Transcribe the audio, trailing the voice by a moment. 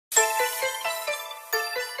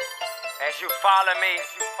As you follow me,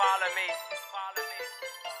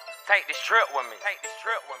 take this trip with me.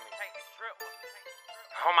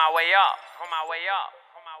 On my way up.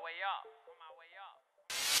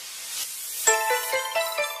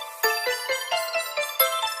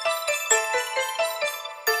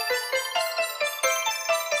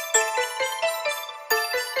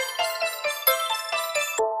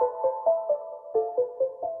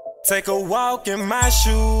 Take a walk in my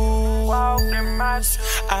shoes.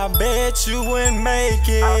 I bet you wouldn't make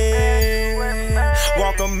it.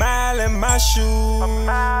 Walk a mile in my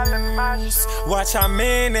shoes. Watch how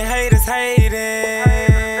many haters hating.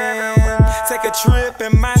 Take a trip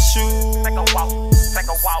in my shoes.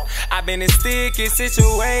 I've been in sticky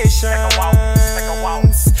situations.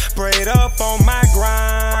 Prayed up on my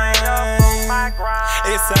grind.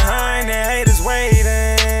 It's 100 haters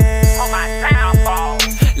waiting on my downfall.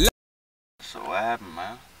 So what happened,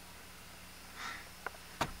 man?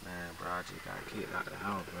 Man, bro, I just got kicked out of the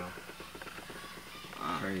house, bro.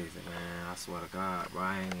 Crazy, man. I swear to God, bro,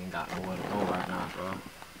 I ain't even got nowhere to go right now, bro. A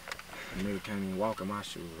nigga can't even walk in my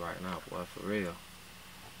shoes right now, boy, for real.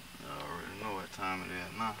 I already know what time it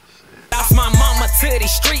is now. Shit. Lost my mama to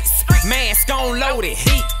these streets, mask on loaded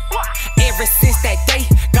heat. Ever since that day,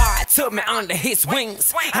 God took me under his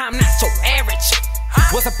wings. I'm not your average.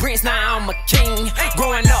 Was a prince, now I'm a king.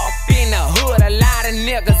 Growing up in the hood, a lot of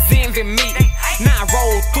niggas envy me. Now I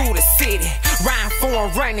roll through the city, riding for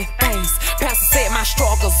and running things. Pastor said my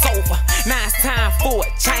struggle's over, now it's time for a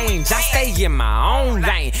change. I stay in my own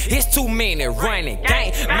lane, it's too many running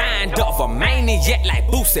game. Mind of a maniac like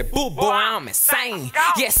Boosie Boo, boy, I'm insane.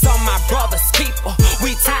 Yes, I'm my brother's keeper,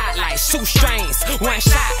 we tied like shoestrings. One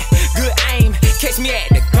shot, good aim, catch me at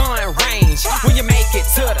the gun range. When you make it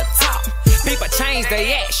to the top, people change,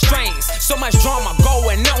 they act strange. So much drama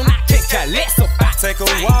going on, I can't care less about. Take a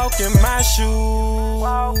walk in my shoes.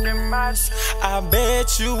 I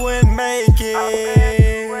bet you wouldn't make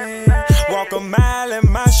it. Walk a mile in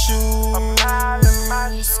my shoes.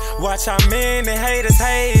 Watch how many haters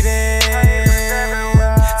hating.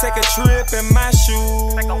 Take a trip in my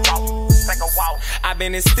shoes. I've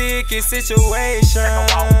been in sticky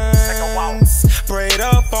situations. Prayed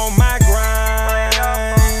up on my grind.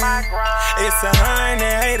 It's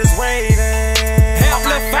 100 haters waiting.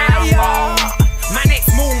 Amplifire. My next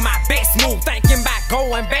move, my best move. Thinking about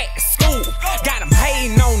going back to school. Got them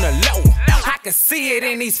hating on the low. I can see it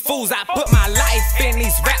in these fools. I put my life in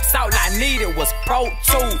these raps. All I needed was Pro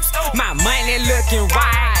Tools. My money looking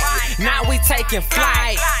right. Now we taking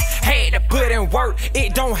flight. Had to put in work,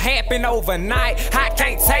 it don't happen overnight. I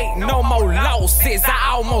can't take no more losses,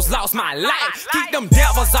 I almost lost my life. Keep them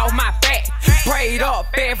devils off my back, prayed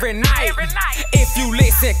up every night. If you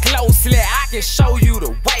listen closely, I can show you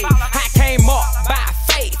the way. I came up by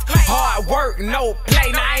faith, hard work, no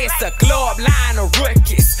play. Now it's a club line of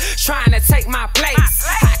rookies trying to take my place.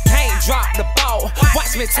 I can't drop the ball,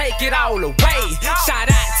 watch me take it all away. Shout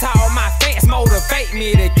out to all my fans, motivate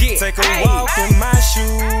me to get. Take a walk in my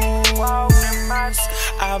shoes.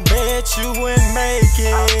 I bet you wouldn't make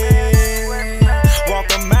it.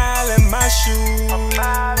 Walk a mile in my shoes.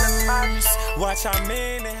 Watch how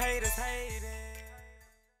many haters hating.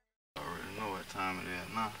 I already know what time it is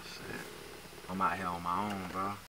now. Shit. I'm out here on my own, bro.